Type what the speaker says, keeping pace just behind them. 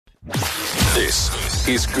This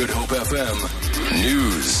is Good Hope FM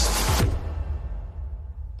News.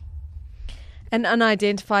 An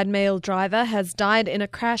unidentified male driver has died in a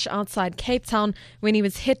crash outside Cape Town when he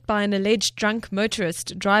was hit by an alleged drunk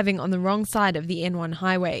motorist driving on the wrong side of the N1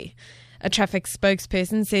 highway. A traffic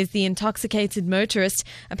spokesperson says the intoxicated motorist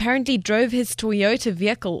apparently drove his Toyota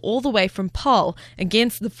vehicle all the way from Paarl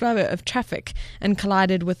against the flow of traffic and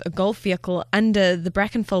collided with a Golf vehicle under the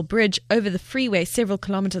Brackenfell Bridge over the freeway several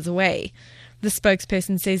kilometres away. The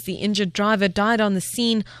spokesperson says the injured driver died on the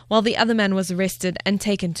scene while the other man was arrested and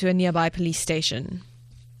taken to a nearby police station.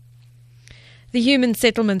 The Human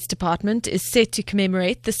Settlements Department is set to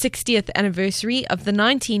commemorate the 60th anniversary of the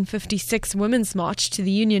 1956 Women's March to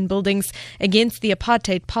the Union Buildings against the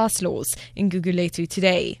apartheid pass laws in Gugulethu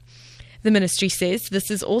today. The ministry says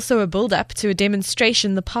this is also a build-up to a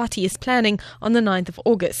demonstration the party is planning on the 9th of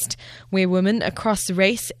August, where women across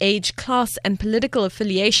race, age, class and political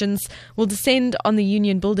affiliations will descend on the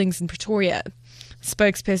Union Buildings in Pretoria.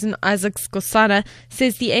 Spokesperson Isaac Skosana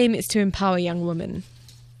says the aim is to empower young women.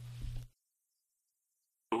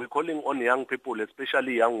 We're calling on young people,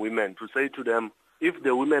 especially young women, to say to them, if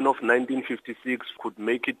the women of 1956 could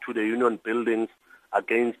make it to the Union Buildings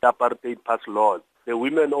against apartheid pass laws, the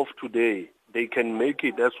women of today, they can make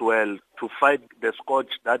it as well to fight the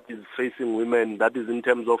scourge that is facing women, that is in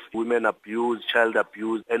terms of women abuse, child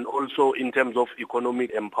abuse, and also in terms of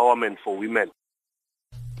economic empowerment for women.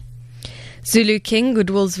 Zulu King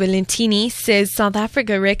Goodwill Zwelithini says South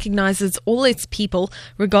Africa recognizes all its people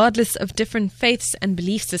regardless of different faiths and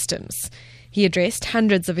belief systems. He addressed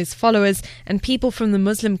hundreds of his followers and people from the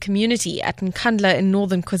Muslim community at Nkandla in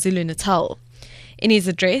northern KwaZulu-Natal. In his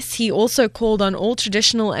address, he also called on all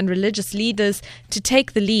traditional and religious leaders to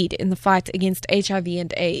take the lead in the fight against HIV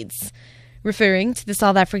and AIDS. Referring to the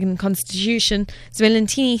South African Constitution,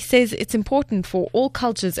 Zwelithini says it's important for all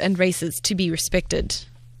cultures and races to be respected.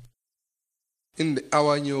 In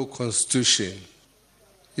our new constitution,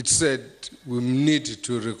 it said we need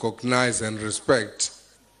to recognize and respect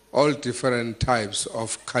all different types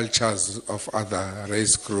of cultures of other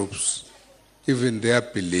race groups, even their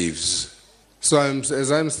beliefs. So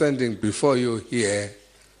as I'm standing before you here,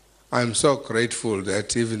 I'm so grateful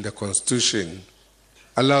that even the constitution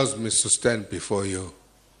allows me to stand before you,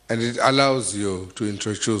 and it allows you to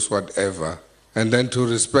introduce whatever, and then to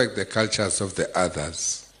respect the cultures of the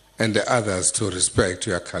others, and the others to respect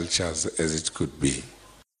your cultures as it could be.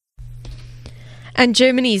 And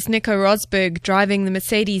Germany's Nico Rosberg, driving the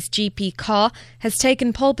Mercedes GP car, has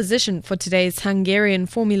taken pole position for today's Hungarian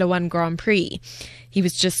Formula One Grand Prix. He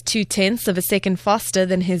was just 0.2 of a second faster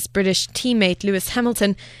than his British teammate Lewis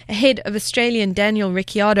Hamilton, ahead of Australian Daniel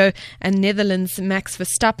Ricciardo and Netherlands' Max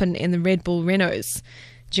Verstappen in the Red Bull Renaults.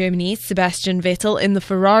 Germany's Sebastian Vettel in the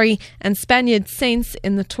Ferrari and Spaniard Sainz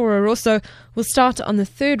in the Toro Rosso will start on the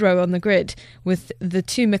third row on the grid, with the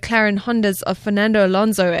two McLaren Hondas of Fernando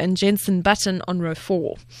Alonso and Jenson Button on row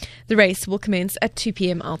 4. The race will commence at 2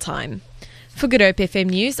 p.m. our time. For Good Hope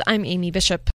FM News, I'm Amy Bishop.